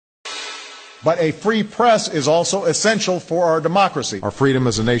But a free press is also essential for our democracy. Our freedom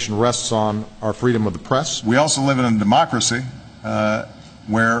as a nation rests on our freedom of the press. We also live in a democracy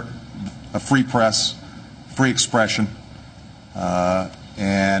where a free press, free expression,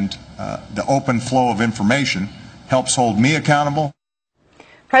 and the open flow of information helps hold me accountable.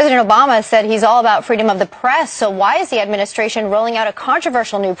 President Obama said he's all about freedom of the press, so why is the administration rolling out a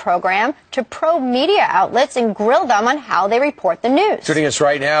controversial new program to probe media outlets and grill them on how they report the news? Joining us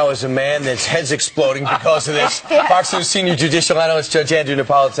right now is a man that's head's exploding because of this. Yeah. Fox News senior judicial analyst Judge Andrew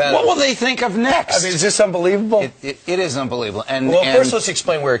Napolitano. What will they think of next? I mean, is this unbelievable? It is unbelievable. Well, first let's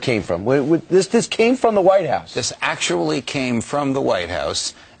explain where it came from. This came from the White House. This actually came from the White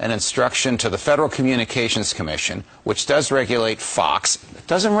House, an instruction to the Federal Communications Commission, which does regulate Fox. It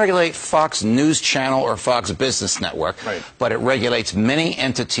doesn't regulate Fox News Channel or Fox Business Network, right, but it regulates many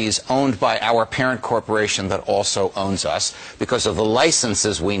entities owned by our parent corporation that also owns us because of the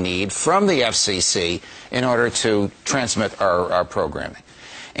licenses we need from the FCC in order to transmit our programming.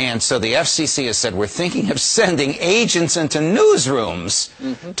 And so the FCC has said, we're thinking of sending agents into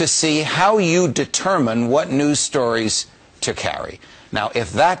newsrooms to see how you determine what news stories to carry. Now,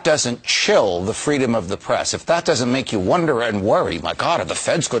 if that doesn't chill the freedom of the press, if that doesn't make you wonder and worry, my God, are the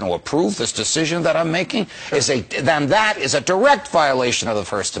feds going to approve this decision that I'm making? Then that is a direct violation of the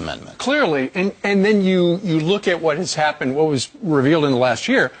First Amendment. Clearly. And then you look at what has happened, what was revealed in the last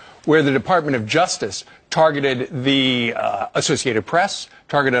year, where the Department of Justice targeted the Associated Press,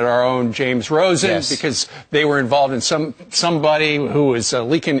 targeted our own James Rosen, yes, because they were involved in somebody who was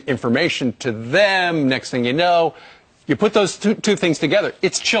leaking information to them. Next thing you know, you put those two things together,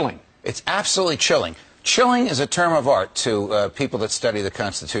 it's chilling. It's absolutely chilling. Chilling is a term of art to people that study the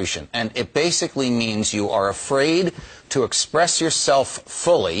Constitution, and it basically means you are afraid to express yourself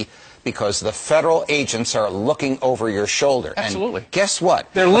fully because the federal agents are looking over your shoulder. Absolutely. And guess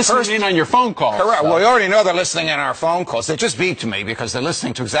what? They're listening in on your phone calls. Correct. Well, we already know they're listening in on our phone calls. They just beeped me because they're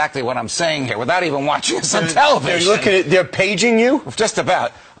listening to exactly what I'm saying here without even watching us on television. They're paging you? Just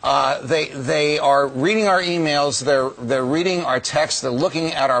about. They are reading our emails, they're reading our texts, they're looking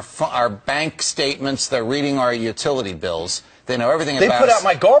at our bank statements, they're reading our utility bills. They know everything about us. They put out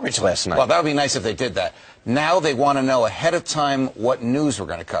my garbage last night. Well, that would be nice if they did that. Now they want to know ahead of time what news we're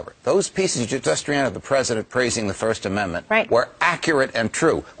going to cover. Those pieces you just ran of the president praising the First Amendment were accurate and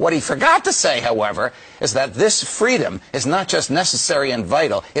true. What he forgot to say, however, is that this freedom is not just necessary and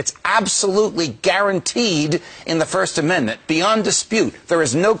vital. It's absolutely guaranteed in the First Amendment, beyond dispute. There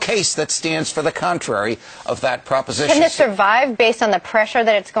is no case that stands for the contrary of that proposition. Can this survive based on the pressure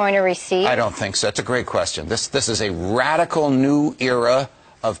that it's going to receive? I don't think so. It's a great question. This is a radical new era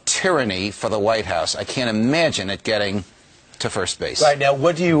of tyranny for the White House. I can't imagine it getting to first base. Right. Now,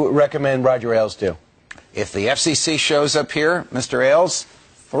 what do you recommend Roger Ailes do? If the FCC shows up here, Mr. Ailes,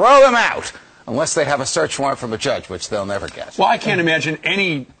 throw them out, unless they have a search warrant from a judge, which they'll never get. Well, I can't imagine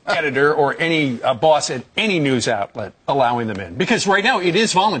any editor or any boss at any news outlet allowing them in, because right now it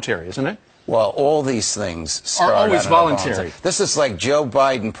is voluntary, isn't it? Well, all these things are always voluntary. This is like Joe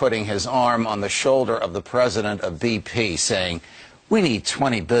Biden putting his arm on the shoulder of the president of BP saying, we need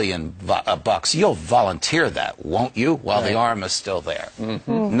 $20 billion bucks. You'll volunteer that, won't you? While the arm is still there.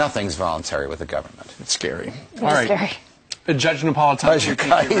 Nothing's voluntary with the government. It's scary. All right. Scary. Judge Napolitano,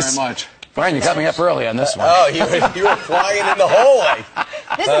 thank you very much. Brian, you got me up early on this one. Oh, you were flying in the hallway.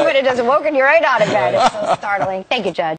 This is when it doesn't woken you right out of bed. It's so startling. Thank you, Judge.